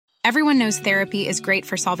Everyone knows therapy is great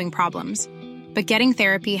for solving problems, but getting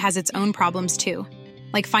therapy has its own problems too,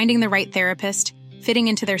 like finding the right therapist, fitting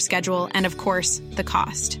into their schedule, and of course, the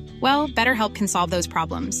cost. Well, BetterHelp can solve those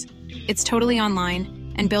problems. It's totally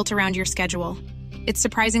online and built around your schedule. It's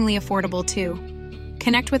surprisingly affordable too.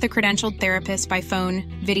 Connect with a credentialed therapist by phone,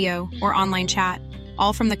 video, or online chat,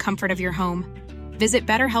 all from the comfort of your home. Visit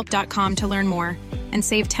BetterHelp.com to learn more and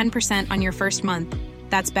save 10% on your first month.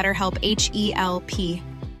 That's BetterHelp, H-E-L-P.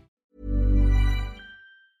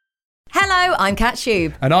 Hello, I'm Kat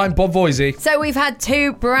Shube. And I'm Bob Voisey. So we've had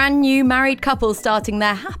two brand new married couples starting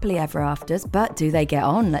their happily ever afters, but do they get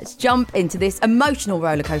on? Let's jump into this emotional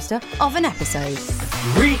rollercoaster of an episode.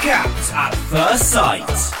 Recapped at first sight.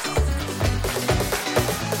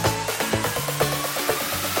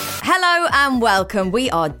 Hello and welcome. We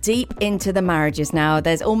are deep into the marriages now.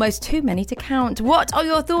 There's almost too many to count. What are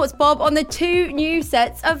your thoughts, Bob, on the two new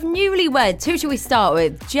sets of newlyweds? Who should we start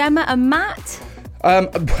with? Gemma and Matt?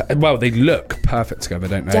 Well, they look perfect together,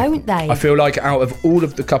 don't they? Don't they? I feel like out of all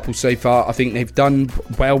of the couples so far, I think they've done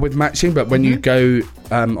well with matching, but when you go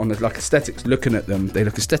on the aesthetics, looking at them, they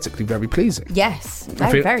look aesthetically very pleasing. Yes,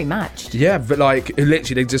 they're very matched. Yeah, but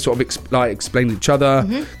literally they just sort of explained each other,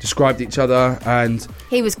 described each other, and...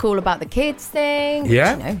 He was cool about the kids thing.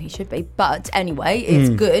 Yeah. Which, he should be. But anyway, it's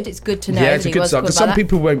good. It's good to know. Yeah, it's a good start, because some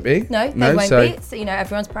people won't be. No, they won't be. It's,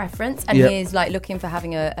 everyone's preference. And he's looking for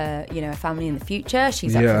having a family in the future.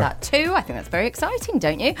 She's up for that too. I think that's very exciting,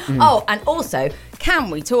 don't you? Oh, and also, can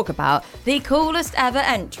we talk about the coolest ever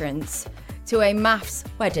entrance to a maths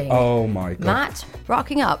wedding? Oh my God. Matt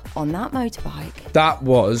rocking up on that motorbike. That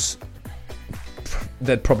was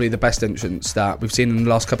probably the best entrance that we've seen in the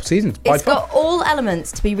last couple of seasons. It's got all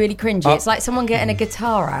elements to be really cringy. It's like someone getting a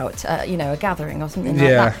guitar out, a gathering or something like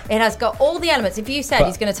that. It has got all the elements. If you said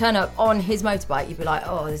he's going to turn up on his motorbike, you'd be like,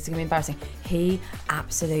 oh, this is going to be embarrassing. He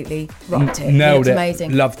absolutely rocked it. Nailed it.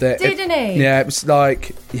 Amazing. Loved it. Didn't he? Yeah, it was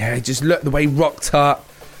like, just look the way he rocked up,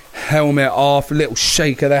 helmet off, a little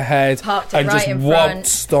shake of the head, parked it and right just in front.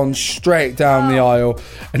 waltzed on straight down the aisle.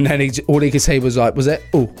 And then all he could say was like, was it?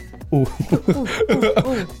 Ooh. Ooh.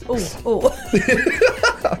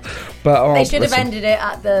 But they should have ended it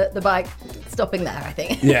at the bike stopping there, I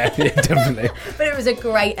think. Yeah, definitely. But it was a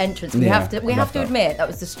great entrence. We have to admit that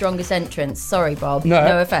was the strongest entrance. Sorry, Bob.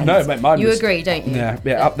 No offence. No, mate, mine was, agree, don't you?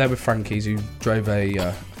 Yeah, up there with Frankie's, who drove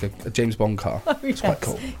a James Bond car. It's quite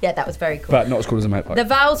cool. Yeah, that was very cool. But not as cool as a motorbike. The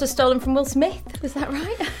vowels were stolen from Will Smith. Was that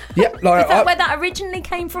right? Yeah, Is that where that originally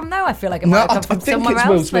came from, though? I feel like it might have come from somewhere else. I think it's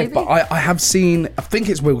Will Smith, maybe? but I have seen. I think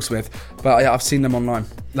it's Will Smith, but I've seen them online.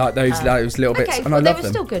 Like those little bits, and I love them. They were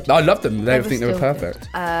still good. I loved them. I think they were perfect.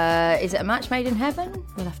 Is it a match made in heaven?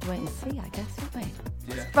 We'll have to wait and see, I guess, won't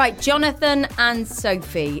we? Yeah. Right, Jonathan and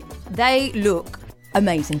Sophie. They look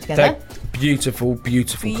amazing together. They're beautiful couple.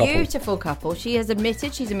 Beautiful couple. She has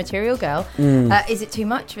admitted she's a material girl. Is it too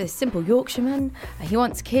much for this simple Yorkshireman? He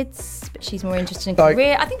wants kids, but she's more interested in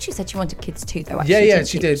career. I think she said she wanted kids too, though. Actually, yeah,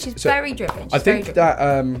 she did. She's very driven. I think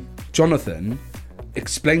that Jonathan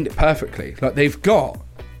explained it perfectly. Like, they've got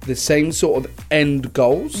the same sort of end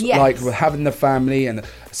goals, like having the family and a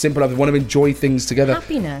simple life. They want to enjoy things together.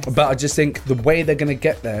 Happiness. But I just think the way they're going to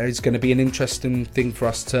get there is going to be an interesting thing for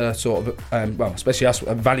us to sort of, especially us,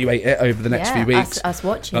 evaluate it over the next few weeks. Us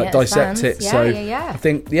watching it, dissect it. Yeah, so yeah. I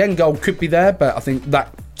think the end goal could be there, but I think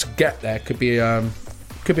that to get there could be a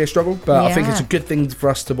struggle, but I think it's a good thing for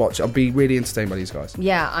us to watch. I'll be really entertained by these guys.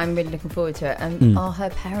 Yeah, I'm really looking forward to it. And are her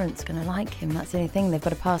parents going to like him? That's the only thing. They've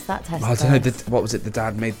got to pass that test. I don't know. What was it? The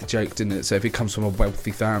dad made the joke, didn't it? So if he comes from a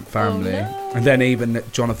wealthy family, no. and then even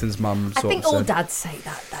Jonathan's mum. I think all dads say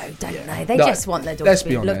that though, don't they? They just want their daughter to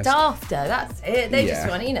be looked after. That's it. They just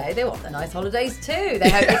want, they want the nice holidays too. They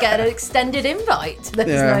hope they get an extended invite to those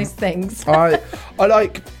nice things. I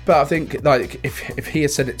like, but I think like if he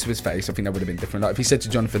had said it to his face, I think that would have been different. Like if he said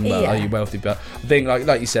to Jonathan, "Well, are you wealthy?" But I think,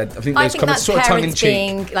 like you said, I think there's kind of sort of tongue in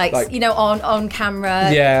cheek, being on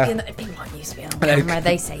camera. Yeah, people aren't used to be on camera.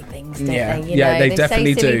 They say things, don't they? They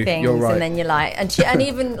definitely say silly do. Things, You're right. And then you're like, and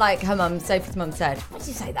even like her mum, Sophie's mum said, "What did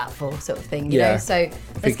you say that for?" Sort of thing, you know. So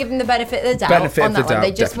let's give them the benefit of the doubt on that one.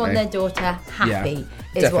 They just want their daughter happy,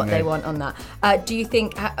 is what they want on that. What do you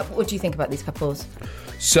think about these couples?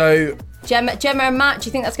 So Gemma and Matt, do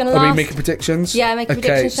you think that's going to last? Are we making predictions? Yeah, make a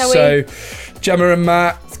prediction, shall we? So Gemma and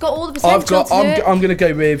Matt. It's got all the potential to do it. I'm going to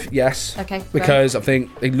go with yes. Okay. Because I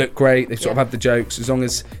think they look great. They sort of have the jokes. As long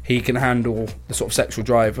as he can handle the sort of sexual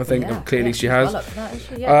drive, I think clearly she has. Well up for that,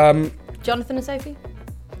 isn't she? Jonathan and Sophie?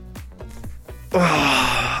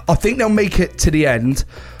 I think they'll make it to the end,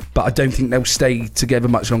 but I don't think they'll stay together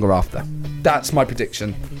much longer after. That's my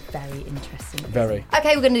prediction. It's going to be very interesting. Very.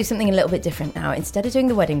 Okay, we're going to do something a little bit different now. Instead of doing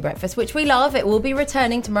the wedding breakfast, which we love, it will be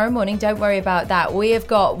returning tomorrow morning. Don't worry about that. We have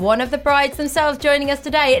got one of the brides themselves joining us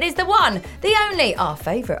today. It is the one, the only, our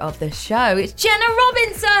favourite of the show. It's Jenna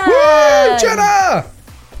Robinson. Woo, Jenna!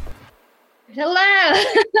 Hello.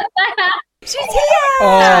 She's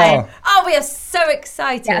here! Oh, we are so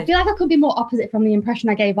excited. Yeah, I feel like I could be more opposite from the impression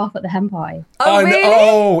I gave off at the hen party. Oh, really?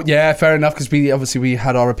 Oh, yeah, fair enough, because we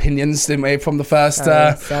had our opinions, didn't we, from the first...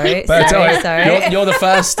 Sorry. You're the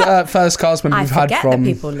first cast member we've had from...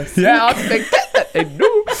 that people listen. Yeah, I forget that they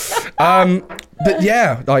do. But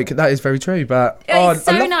yeah, like, that is very true, but... It's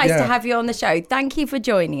so nice to have you on the show. Thank you for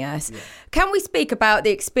joining us. Yeah. Can we speak about the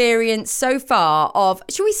experience so far of...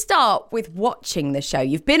 Should we start with watching the show?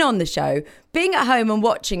 You've been on the show, being at home and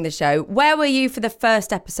watching the show. Where were you for the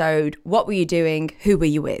first episode? What were you doing? Who were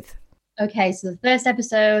you with? Okay, so the first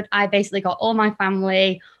episode, I basically got all my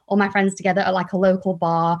family, all my friends together at like a local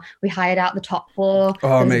bar. We hired out the top floor. Oh,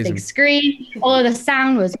 there was amazing. a big screen. All of the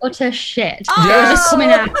sound was utter shit. Oh! It was just coming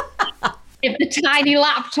out of the tiny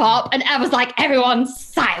laptop, and I was like, everyone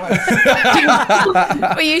silent.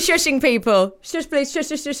 Were you shushing people? Shush, please. Shush,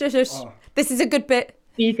 shush, shush, shush, shush. Oh. This is a good bit.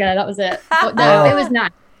 Speaker, that was it. But no, it was nice.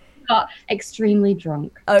 Got extremely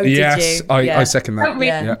drunk. Oh, did yes, you? I second that. Don't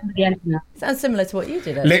really remember the end of that. Sounds similar to what you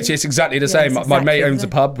did. Actually. Literally, it's exactly the same. It's My mate exactly owns a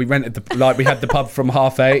pub. We rented we had the pub from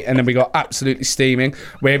 8:30, and then we got absolutely steaming.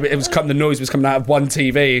 The noise was coming out of one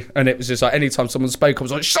TV, and it was just like anytime someone spoke, I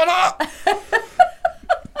was like, "Shut up!"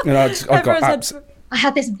 I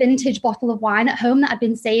had this vintage bottle of wine at home that I'd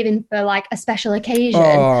been saving for like a special occasion.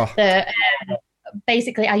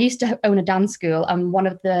 Basically, I used to own a dance school, and one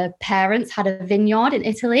of the parents had a vineyard in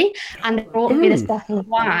Italy, and they brought me this bottle of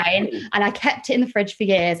wine, and I kept it in the fridge for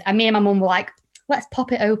years. And me and my mum were like, let's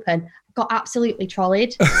pop it open. Got absolutely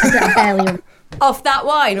trolleyed. I barely off that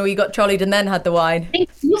wine, or you got trolleyed and then had the wine? I think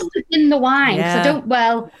it must have been the wine. Yeah.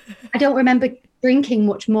 I don't remember drinking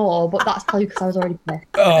much more, but that's probably because I was already pissed.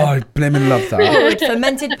 Oh, I blimmin' love that. Oh, it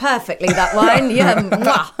fermented perfectly, that wine. Yeah,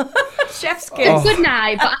 chef's kiss. It's a good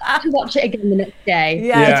night, but I have to watch it again the next day.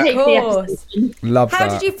 Yeah, of course. Love that. How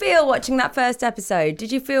did you feel watching that first episode?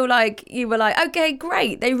 Did you feel like you were like, okay,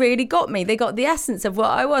 great, they really got me. They got the essence of what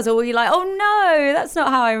I was. Or were you like, oh no, that's not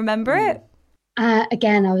how I remember it?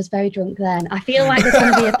 Again, I was very drunk then. I feel like there's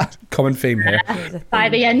going to be a common theme here. By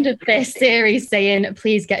the end of this series saying,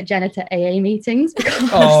 please get Jenna to AA meetings.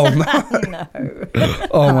 Oh, no.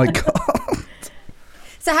 Oh, my God.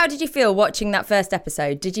 So how did you feel watching that first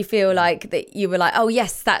episode? Did you feel like that you were like, oh,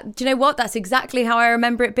 yes, do you know what? That's exactly how I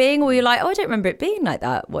remember it being? Or were you like, oh, I don't remember it being like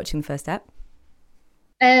that watching the first ep?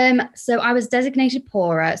 So I was designated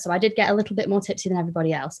poorer, so I did get a little bit more tipsy than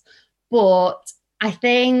everybody else. But I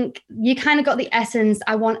think you kind of got the essence.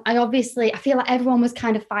 I feel like everyone was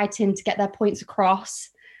kind of fighting to get their points across,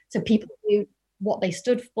 so people knew what they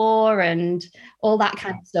stood for and all that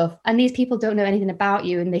kind of stuff. And these people don't know anything about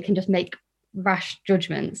you, and they can just make rash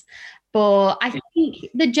judgments. But I think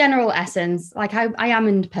the general essence, like I am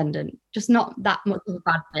independent, just not that much of a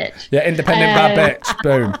bad bitch. Yeah, independent bad bitch.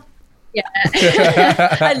 Boom.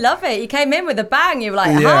 Yeah. I love it. You came in with a bang. You were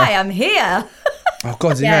like, hi, I'm here. Oh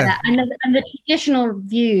God, yeah. And the traditional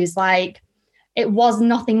views, like it was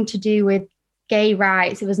nothing to do with gay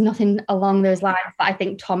rights. It was nothing along those lines. But I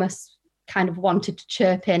think Thomas kind of wanted to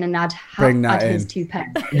chirp in and add his 2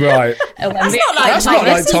 pence. Right. That's not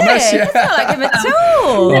like Thomas. Yeah. That's not like him at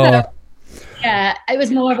all. Yeah, it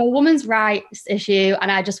was more of a woman's rights issue,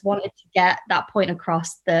 and I just wanted to get that point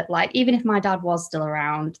across that, like, even if my dad was still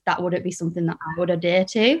around, that wouldn't be something that I would adhere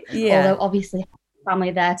to. Yeah. Although obviously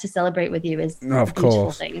family there to celebrate with you is a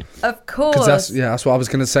beautiful thing. Of course. That's what I was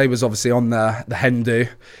going to say, was obviously on the hen do.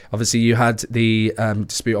 Obviously you had the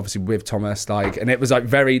dispute obviously with Thomas, like, and it was like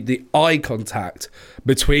the eye contact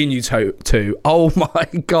between you two. Oh my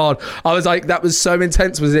God. I was like, that was so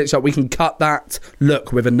intense. Was it like, we can cut that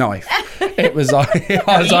look with a knife? It was like,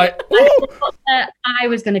 I was like, I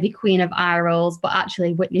was going to be queen of eye rolls, but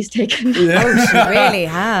actually Whitney's taken. Yeah. Oh, she really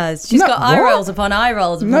has. She's got eye rolls upon eye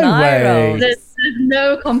rolls upon eye rolls. There's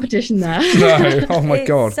no competition there. No. Oh my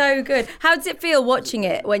God. It's so good. How does it feel watching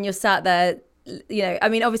it when you're sat there? You know, I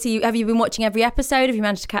mean, obviously, have you been watching every episode? Have you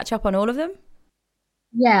managed to catch up on all of them?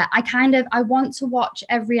 Yeah, I want to watch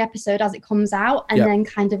every episode as it comes out and then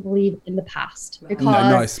kind of leave it in the past,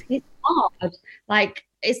 because it's hard. Like,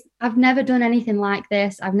 I've never done anything like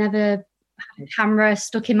this. I've never had a camera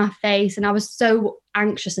stuck in my face, and I was so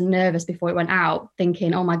anxious and nervous before it went out,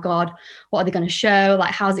 thinking, oh my God, what are they going to show?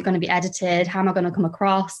 Like, how's it going to be edited? How am I going to come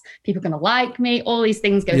across? People going to like me? All these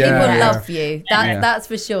things go through. People love you. That's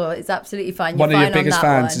for sure. It's absolutely fine. One of your biggest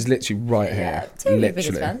fans is literally right here. Two of your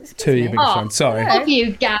biggest fans. Two of your biggest fans. Sorry. Love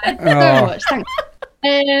you guys so much. Thanks.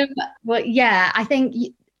 But yeah, I think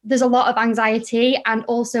there's a lot of anxiety, and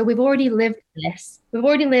also we've already lived this. We've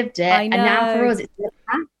already lived it, and now for us it's the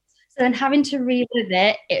past. So then having to relive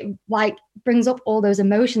it, it like brings up all those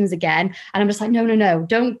emotions again. And I'm just like, no,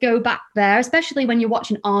 don't go back there, especially when you're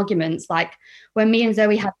watching arguments. Like when me and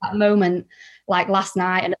Zoe had that moment like last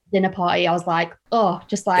night at a dinner party, I was like, oh,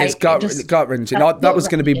 just like it's gut-wrenching. That was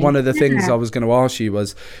going to be one of the things I was going to ask you.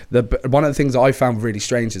 Was one of the things that I found really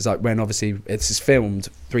strange is like when obviously it's filmed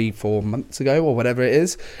 3-4 months ago or whatever it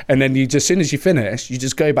is, and then you just, as soon as you finish, you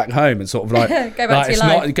just go back home and sort of like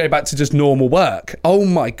go back to just normal work. Oh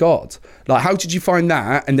my God, like how did you find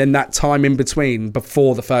that? And then that time in between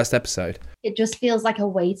before the first episode, it just feels like a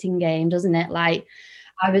waiting game, doesn't it? Like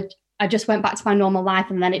I just went back to my normal life,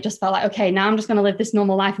 and then it just felt like, okay, now I'm just going to live this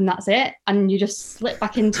normal life and that's it. And you just slip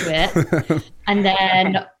back into it. And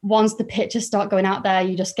then once the pictures start going out there,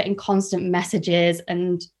 you're just getting constant messages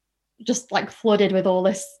and just like flooded with all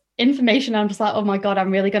this information. I'm just like, oh my God, I'm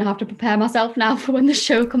really going to have to prepare myself now for when the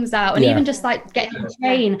show comes out. And even just like getting on a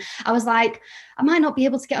train, I was like, I might not be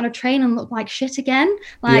able to get on a train and look like shit again.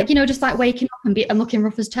 Like, just like waking up and looking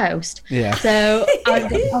rough as toast. Yeah. So I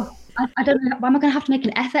don't know, am I going to have to make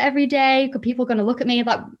an effort every day? Are people going to look at me?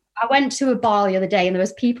 Like, I went to a bar the other day and there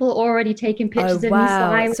was people already taking pictures of me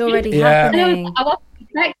smiling. It's already happening. I wasn't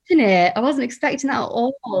expecting it. I wasn't expecting that at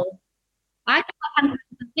all. I think I'm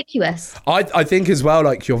conspicuous. I think as well,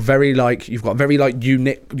 like you're very like, you've got a very like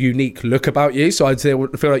unique look about you. So I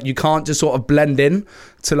feel like you can't just sort of blend in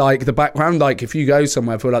to like the background. Like if you go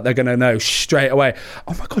somewhere, I feel like they're going to know straight away,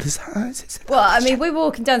 oh my God, is that? Well, I mean, we were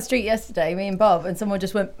walking down the street yesterday, me and Bob, and someone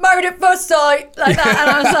just went, married at first sight, like that. And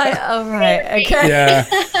I was like, oh, right, okay. Yeah.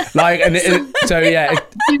 Like, and it's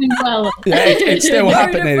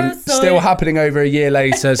still happening over a year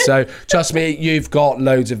later. So trust me, you've got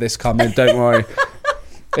loads of this coming. Don't worry.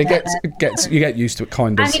 You get used to it,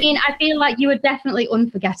 kind of. I mean, I feel like you were definitely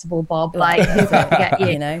unforgettable, Bob. Like, who could forget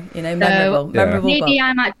you? Memorable maybe Bob.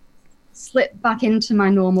 I might slip back into my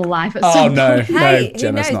normal life at some point. Hey,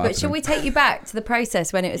 who knows? But shall we take you back to the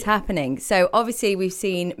process when it was happening? So obviously we've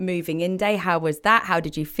seen Moving In Day. How was that? How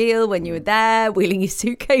did you feel when you were there, wheeling your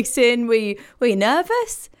suitcase in? Were you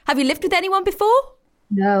nervous? Have you lived with anyone before?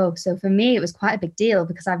 No. So for me, it was quite a big deal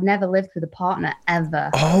because I've never lived with a partner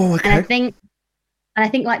ever. Oh, okay. And I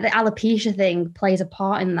think like the alopecia thing plays a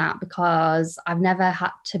part in that because I've never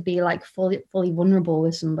had to be like fully vulnerable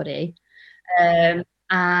with somebody.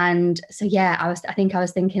 And so, yeah, I think I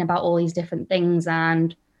was thinking about all these different things,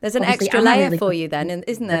 and there's an extra layer for you then,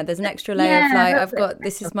 isn't there? There's an extra layer of like,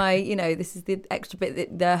 this is the extra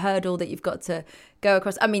bit, the hurdle that you've got to go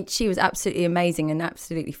across. I mean, she was absolutely amazing and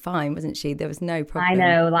absolutely fine, wasn't she? There was no problem. I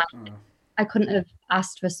know, like I couldn't have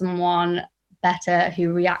asked for someone better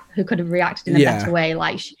who could have reacted in a better way.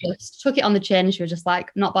 Like she just took it on the chin. She was just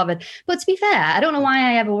like not bothered. But to be fair, I don't know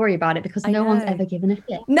why I ever worry about it because no one's ever given a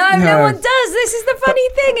shit. No one does. This is the funny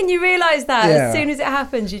thing, and you realise that as soon as it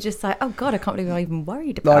happens, you're just like, oh God, I can't believe I even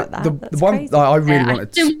worried about that. The one crazy. I really wanted.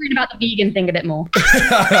 I'm still worried about the vegan thing a bit more.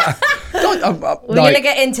 We're gonna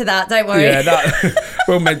get into that. Don't worry. Yeah,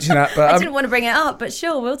 we'll mention that. But I didn't want to bring it up, but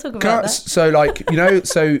sure, we'll talk about that. So, like,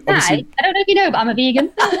 so obviously, I don't know if you know, but I'm a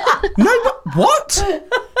vegan. No, what?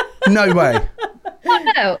 No way.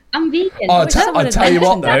 Oh, no, I'm vegan. I'll tell you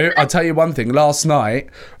what though. I'll tell you one thing. Last night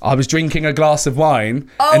I was drinking a glass of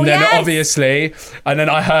wine, and then I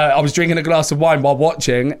was drinking a glass of wine while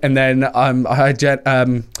watching, and then I heard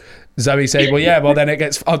Zoe said, well, then it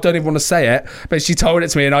gets, I don't even want to say it, but she told it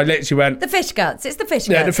to me and I literally went... The fish guts. It's the fish guts.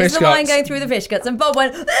 Yeah, the fish it's the guts. wine going through the fish guts. And Bob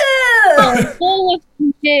went, all of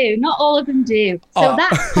them do. Not all of them do. So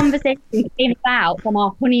that conversation came about from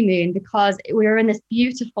our honeymoon because we were in this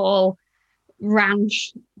beautiful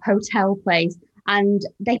ranch hotel place and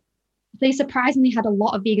they surprisingly had a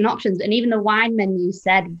lot of vegan options, and even the wine menu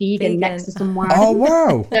said vegan. Next to some wine. Oh,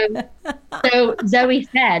 wow. So Zoe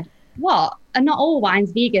said, what? And not all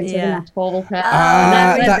wine's vegan, so then I told her.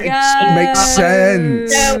 That makes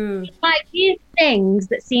sense. So like these things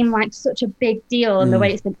that seem like such a big deal and the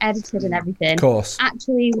way it's been edited and everything, of course,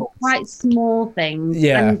 actually were quite small things.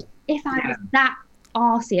 Yeah. And if I was that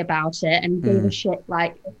arsey about it and gave a shit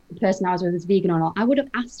like if the person I was with was vegan or not, I would have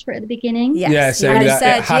asked for it at the beginning. Yeah, so and that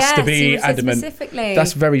said, it has to be yes, adamant. Specifically.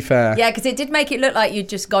 That's very fair. Yeah, because it did make it look like you'd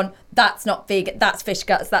just gone, that's not vegan, that's fish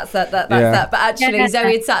guts, that's that. But actually,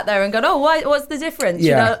 Zoe had sat there and gone, oh, what's the difference?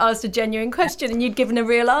 Yeah. You'd asked a genuine question and you'd given a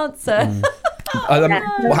real answer. And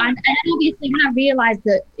obviously, when I realised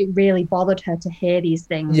that it really bothered her to hear these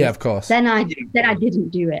things, yeah, of course. Then I didn't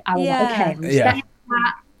do it. I was like, okay, respect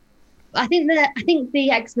that. I think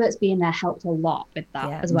the experts being there helped a lot with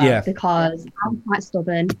that as well, because I'm quite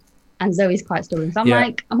stubborn and Zoe's quite stubborn. So I'm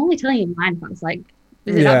like, I'm only telling you mine facts. Like,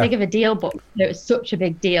 is it that big of a deal? But it was such a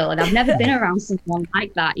big deal, and I've never been around someone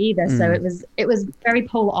like that either. So it was very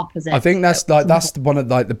polar opposite. I think that's one of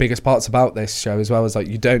like the biggest parts about this show as well, is like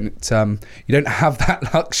you don't have that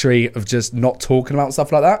luxury of just not talking about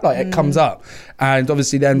stuff like that. Like it comes up, and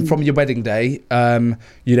obviously then from your wedding day,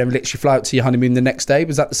 you then literally fly out to your honeymoon the next day.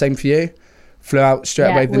 Was that the same for you? Flew out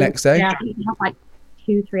straight away the next day? Yeah, we had like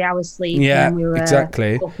 2-3 hours sleep. Yeah, and we were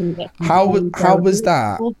exactly. How was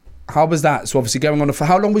that? How was that? So obviously going on for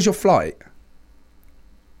how long was your flight?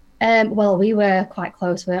 Well, we were quite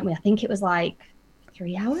close, weren't we? I think it was like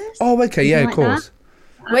 3 hours. Oh, okay, yeah, of course.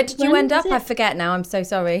 Where did you end up? I forget now. I'm so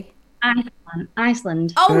sorry.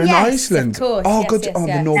 Iceland. Oh, You're in yes, Iceland. Of course. Oh, yes, good. Yes,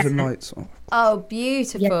 the Northern Lights. Oh,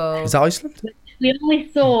 beautiful. Yeah. Is that Iceland? We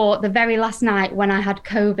only saw the very last night when I had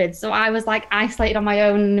COVID. So I was like isolated on my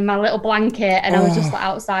own in my little blanket, and I was just like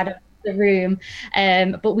outside of the room.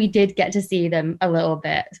 But we did get to see them a little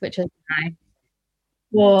bit, which was nice.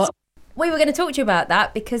 But we were going to talk to you about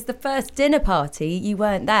that because the first dinner party, you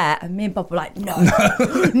weren't there, and me and Bob were like, no.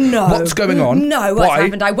 What's going on? No, what's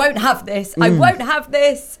happened? I won't have this. I won't have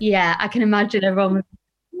this. Yeah, I can imagine everyone was,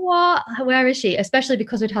 what? Where is she? Especially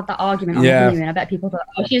because we'd had that argument on the honeymoon. I bet people thought,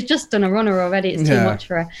 oh, she's just done a runner already. It's too much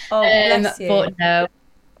for her. Oh, bless you. But no,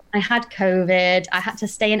 I had COVID. I had to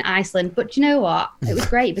stay in Iceland. But do you know what? It was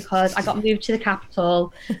great because I got moved to the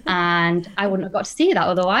capital and I wouldn't have got to see that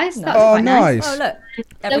otherwise. That was quite nice. Oh, look.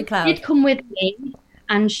 Every cloud. She did come with me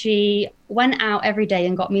and she went out every day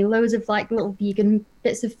and got me loads of like little vegan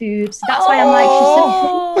bits of food. So that's why I'm like,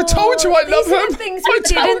 she's I told you I love him. Things we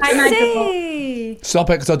didn't see. Stop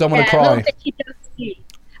it, because I don't want to cry.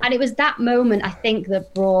 And it was that moment, I think,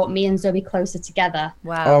 that brought me and Zoe closer together.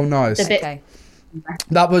 Wow. Oh, nice. Okay.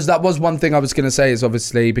 That was one thing I was going to say, is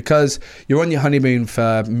obviously because you're on your honeymoon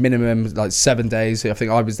for minimum like 7 days. I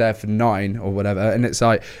think I was there for 9 or whatever, and it's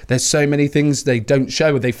like there's so many things they don't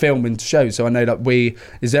show or they film and show. So I know that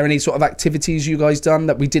is there any sort of activities you guys done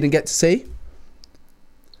that we didn't get to see?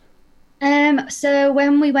 So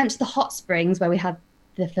when we went to the hot springs where we had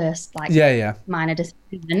the first minor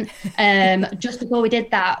disagreement, just before we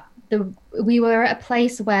did that, we were at a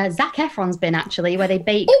place where Zac Efron's been actually, where they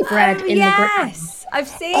bake bread in the ground. Yes, I've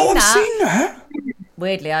seen I've that. seen that.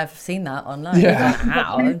 Weirdly, I've seen that online. Yeah.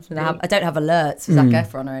 How? I don't have alerts for Zac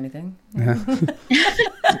Efron or anything.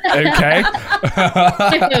 Okay.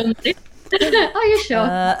 Are you sure?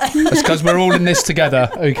 That's because we're all in this together,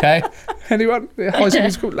 okay? Anyone? High School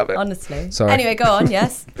Musical, love it. Honestly. Sorry. Anyway, go on,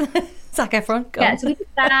 yes. Zac Efron, go on. So we did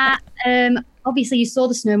that. Obviously, you saw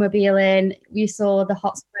the snowmobiling, you saw the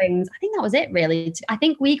hot springs. I think that was it, really. I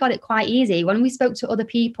think we got it quite easy. When we spoke to other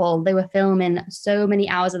people, they were filming so many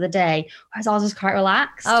hours of the day, whereas I was just quite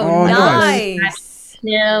relaxed. Oh, nice.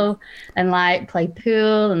 Chill and like play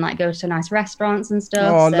pool and like go to nice restaurants and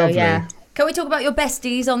stuff. Oh, so, lovely. Yeah. Can we talk about your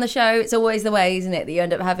besties on the show? It's always the way, isn't it, that you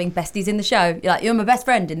end up having besties in the show. You're like, you're my best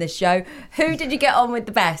friend in this show. Who did you get on with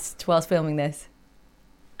the best whilst filming this?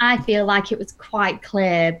 I feel like it was quite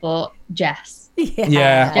clear, but Jess.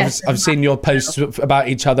 Yeah, I've seen your posts about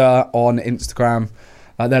each other on Instagram.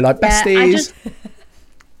 They're like besties.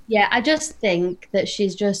 I just think that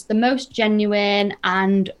she's just the most genuine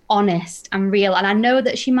and honest and real. And I know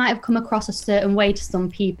that she might have come across a certain way to some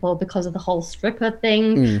people because of the whole stripper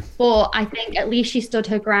thing. But I think at least she stood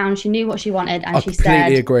her ground. She knew what she wanted, and she said. I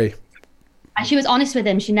completely agree. And she was honest with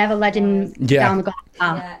him. She never led him down the garden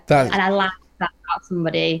path. And I like that about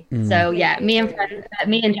somebody. So yeah, me and Jess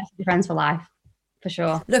will be friends for life. For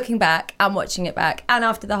sure. Looking back and watching it back and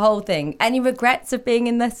after the whole thing, any regrets of being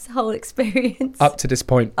in this whole experience? Up to this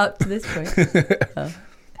point. So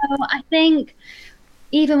I think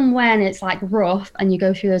even when it's like rough and you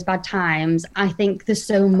go through those bad times, I think there's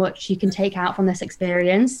so much you can take out from this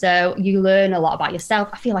experience. So you learn a lot about yourself.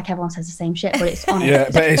 I feel like everyone says the same shit, but it's honest. Yeah,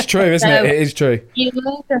 but it's true, isn't it? It is true. You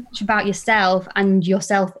learn so much about yourself and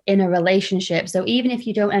yourself in a relationship. So even if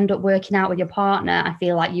you don't end up working out with your partner, I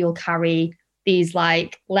feel like you'll carry these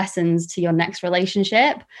like lessons to your next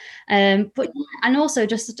relationship. And also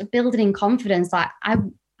just building in confidence. Like I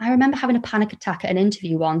I remember having a panic attack at an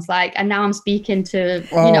interview once, and now I'm speaking to,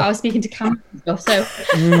 I was speaking to cameras and stuff. So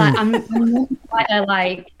like, I'm quite a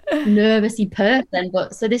nervousy person,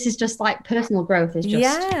 but so this is just personal growth is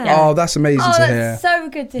just Oh, that's amazing to hear. That's so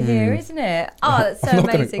good to hear, isn't it? Oh, that's so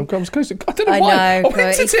amazing. I don't know why.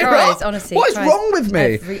 Honestly, what is wrong with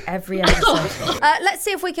me? Every episode. Let's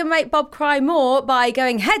see if we can make Bob cry more by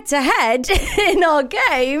going head to head in our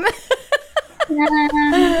game.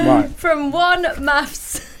 Right. From one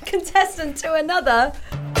maths contestant to another.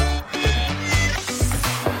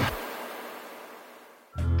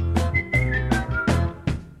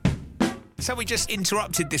 So we just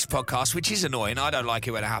interrupted this podcast, which is annoying. I don't like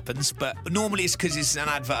it when it happens, but normally it's because it's an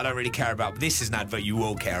advert I don't really care about. But this is an advert you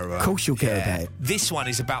will care about. Of course you'll care about it. This one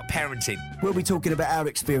is about parenting. We'll be talking about our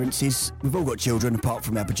experiences. We've all got children apart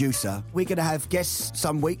from our producer. We're going to have guests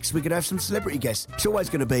some weeks. We're going to have some celebrity guests. It's always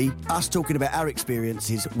going to be us talking about our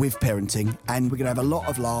experiences with parenting, and we're going to have a lot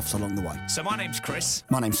of laughs along the way. So my name's Chris.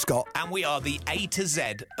 My name's Scott. And we are the A to Z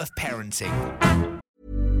of parenting.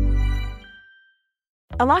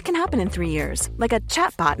 A lot can happen in 3 years, like a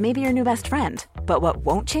chatbot may be your new best friend. But what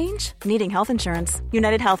won't change? Needing health insurance.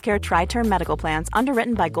 United Healthcare Tri-Term Medical Plans,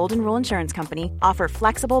 underwritten by Golden Rule Insurance Company, offer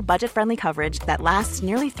flexible, budget-friendly coverage that lasts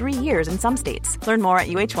nearly 3 years in some states. Learn more at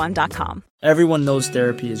uh1.com. Everyone knows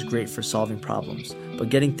therapy is great for solving problems, but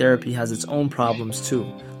getting therapy has its own problems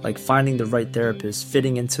too, like finding the right therapist,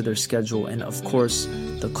 fitting into their schedule, and of course,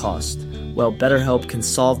 the cost. Well, BetterHelp can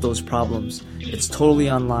solve those problems. It's totally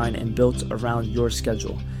online and built around your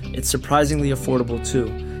schedule. It's surprisingly affordable too.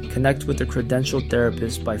 Connect with a credentialed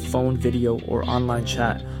therapist by phone, video, or online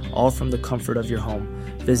chat, all from the comfort of your home.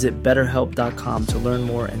 Visit BetterHelp.com to learn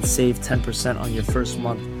more and save 10% on your first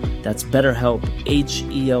month. That's BetterHelp,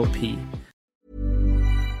 H-E-L-P.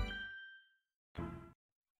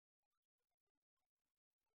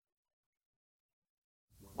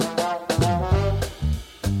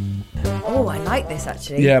 Oh, I like this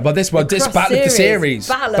actually. Yeah, but this Battle of the Series.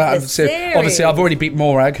 Obviously, I've already beat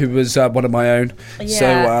Morag, who was one of my own.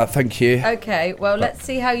 Yeah. So thank you. Okay, well, let's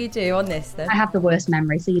see how you do on this then. I have the worst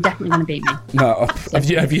memory, so you're definitely going to beat me. No,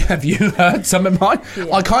 have you heard some of mine?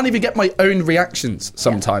 Yeah. I can't even get my own reactions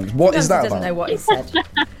sometimes. Yeah. What is that about? Doesn't know what he said.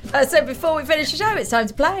 So before we finish the show, it's time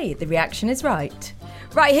to play. The reaction is right.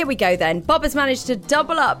 Right, here we go then. Bob has managed to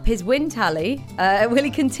double up his win tally. Will he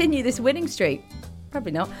continue this winning streak?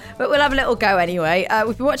 Probably not, but we'll have a little go anyway.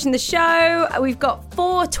 We've been watching the show. We've got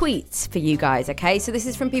 4 tweets for you guys, okay? So this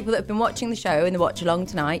is from people that have been watching the show in the watch along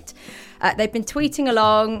tonight. They've been tweeting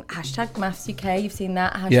along, #MathsUK, you've seen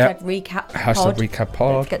that, #RecapPod. #RecapPod.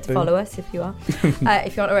 Don't forget to follow us if you are,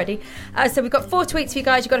 if you aren't already. So we've got 4 tweets for you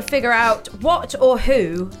guys. You've got to figure out what or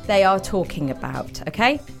who they are talking about,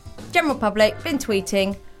 okay? General public, been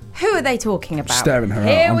tweeting. Who are they talking about? Staring her out.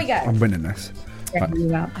 Here we go. I'm winning this.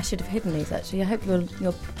 Right. I should have hidden these actually. I hope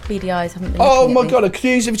your beady eyes haven't been. Oh my god!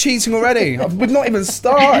 Accused of cheating already. We've not even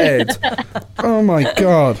started. Oh my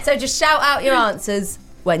god! So just shout out your answers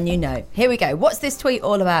when you know. Here we go. What's this tweet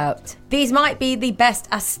all about? These might be the best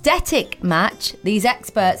aesthetic match these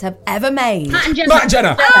experts have ever made. Matt and Jenna.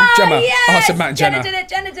 Gemma. Yes! I said Matt and Jenna.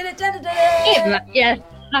 Jenna did it. Yes.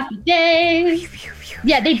 Happy day.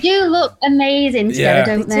 Yeah, they do look amazing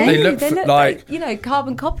together, don't they? They look like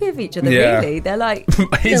carbon copy of each other. Really, they're like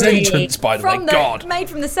his entrance. By the way, God, made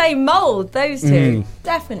from the same mould. Those two,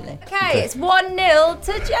 definitely. Okay, it's 1-0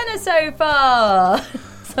 to Jenna so far.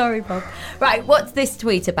 Sorry, Bob. Right, what's this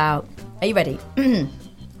tweet about? Are you ready?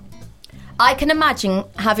 I can imagine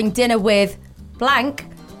having dinner with blank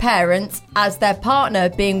parents as their partner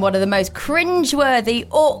being one of the most cringeworthy,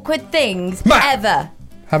 awkward things ever.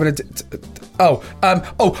 Having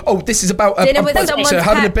this is about dinner with someone's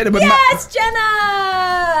having a bit of a yes,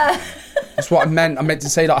 Jenna. That's what I meant. I meant to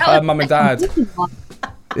say like her mum and dad.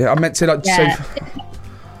 Yeah, I meant to like say.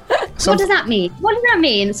 What does that mean? What does that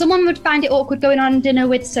mean? Someone would find it awkward going on dinner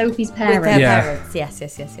with Sophie's parents. With her parents. Yes.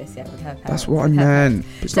 With her parents. That's what I meant.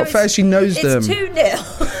 It's not fair. She knows them. It's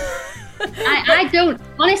 2-0. I don't,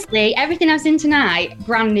 honestly, everything I've seen tonight,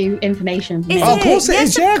 brand new information for me. Of course it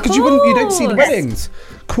is, yeah, because you don't see the weddings.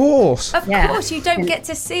 Of course. Of course, you don't get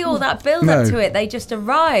to see all that build up to it. They just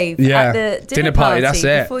arrive at the dinner party. That's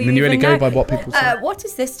it. And you only go by what people say. What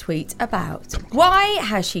is this tweet about? Why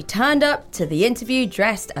has she turned up to the interview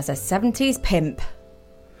dressed as a 70s pimp?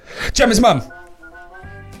 Gemma's mum.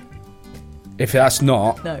 If that's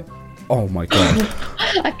not... No. Oh my god.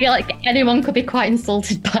 I feel like anyone could be quite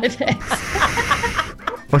insulted by this.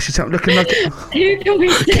 Well, she's looking like Who can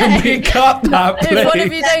we say? Can we cut that, please? If one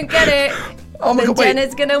of you don't get it,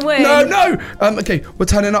 Jenna's gonna win. No. Okay, we're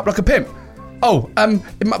turning up like a pimp. Oh,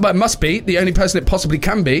 it must be the only person it possibly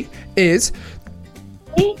can be is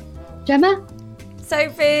Gemma?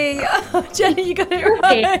 Sophie. Oh, Jenna, you got it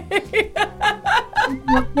right.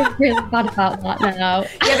 I'm really bad about that now. Yeah,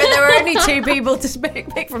 but there were only 2 people to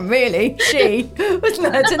pick from, really. She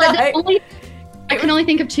wasn't there tonight. I can only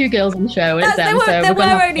think of 2 girls on the show. There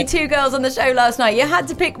were only 2 girls on the show last night. You had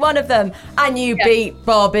to pick one of them, and you beat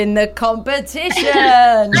Bob in the competition.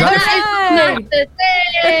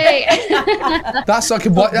 That's like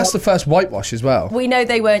that's the first whitewash as well. We know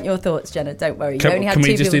they weren't your thoughts, Jenna. Don't worry. Can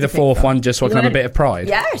we just do the 4th one just so I can have a bit of pride?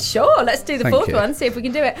 Yeah, sure. Let's do the 4th one. See if we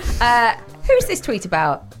can do it. Who's this tweet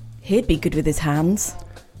about? He'd be good with his hands.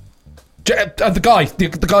 The guy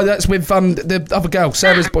that's with the other girl,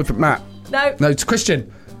 Sarah's boyfriend, Matt. No, it's Christian.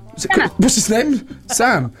 What's his name?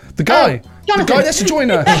 Sam. The guy. The guy that's a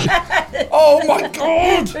joiner. Oh my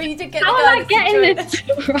God! How am I getting this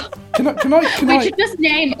wrong? Can I? We should just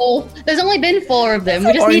name all. There's only been 4 of them.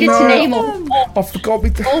 We just needed to name all. I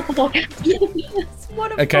forgot. All 4.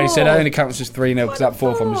 Okay, so that only counts as 3-0 because that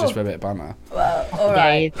 4th one was just for a bit of banter. Well, all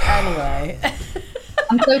right. Anyway.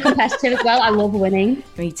 I'm so competitive as well. I love winning.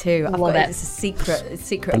 Me too. I love it. It's a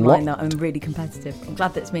secret of mine that I'm really competitive. I'm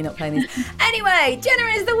glad that it's me not playing these. Anyway, Jenna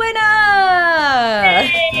is the winner!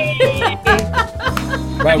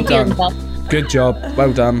 Well done. Good job.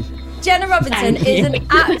 Well done. Jenna Robinson, it's an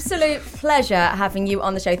absolute pleasure having you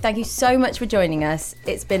on the show. Thank you so much for joining us.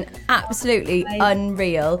 It's been absolutely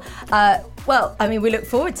unreal. Well, I mean, we look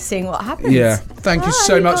forward to seeing what happens. Yeah. Thank you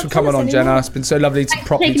so much for coming on, Jenna. It's been so lovely to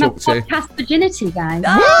properly talk to you. Podcast virginity, guys.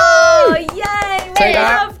 Oh, yay! We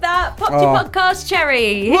love that. Pop your podcast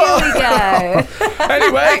cherry. Here we go.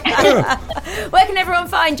 Anyway. Where can everyone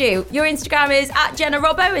find you? Your Instagram is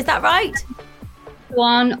 @JennaRobbo, is that right?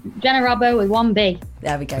 Jenna Robbo with 1 B.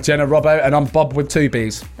 There we go. Jenna Robbo, and I'm Bob with 2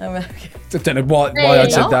 B's. Oh, okay. I don't know why I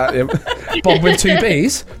said that. Bob with 2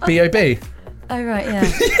 B's? B-O-B. Oh, right, yeah.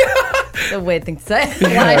 It's a weird thing to say.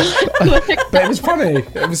 But it was funny.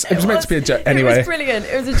 It was meant to be a joke. Anyway. It was brilliant.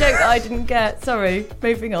 It was a joke that I didn't get. Sorry.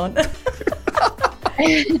 Moving on.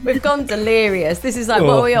 We've gone delirious. This is like,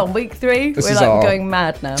 what are we on? Week 3? We're like going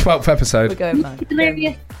mad now. 12th episode. We're going mad.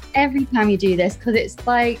 Delirious every time you do this because it's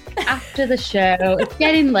like after the show, it's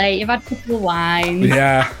getting late, you've had a couple of wines.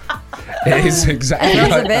 Yeah. It is exactly It's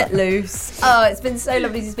like a bit loose. Oh, it's been so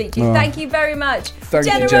lovely to speak to you. Oh. Thank you very much. Thank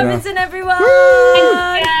you, Jenna Robinson, everyone.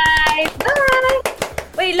 Thanks, guys. Bye.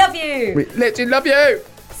 We love you. We literally love you.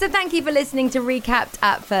 So thank you for listening to Recapped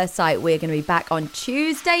at First Sight. We're going to be back on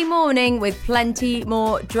Tuesday morning with plenty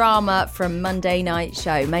more drama from Monday night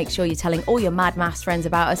show. Make sure you're telling all your Mad Maths friends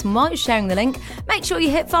about us. And while you're sharing the link, make sure you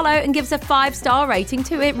hit follow and give us a 5-star rating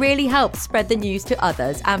too. It really helps spread the news to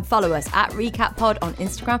others. And follow us at Recap Pod on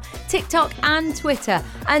Instagram, TikTok and Twitter.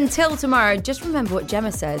 Until tomorrow, just remember what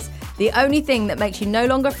Gemma says. The only thing that makes you no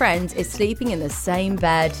longer friends is sleeping in the same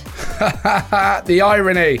bed. The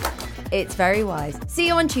irony. It's very wise. See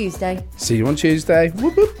you on Tuesday. See you on Tuesday.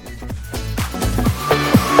 Whoop, whoop.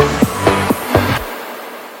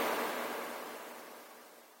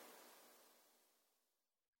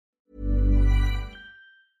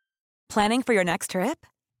 Planning for your next trip?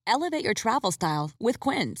 Elevate your travel style with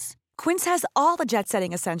Quince. Quince has all the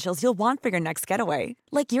jet-setting essentials you'll want for your next getaway,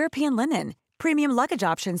 like European linen, premium luggage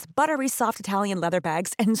options, buttery soft Italian leather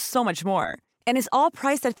bags, and so much more. And is all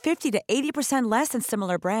priced at 50 to 80% less than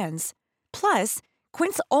similar brands. Plus,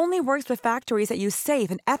 Quince only works with factories that use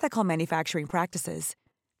safe and ethical manufacturing practices.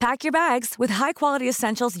 Pack your bags with high-quality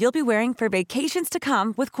essentials you'll be wearing for vacations to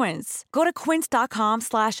come with Quince. Go to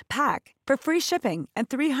quince.com/pack for free shipping and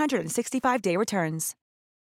 365-day returns.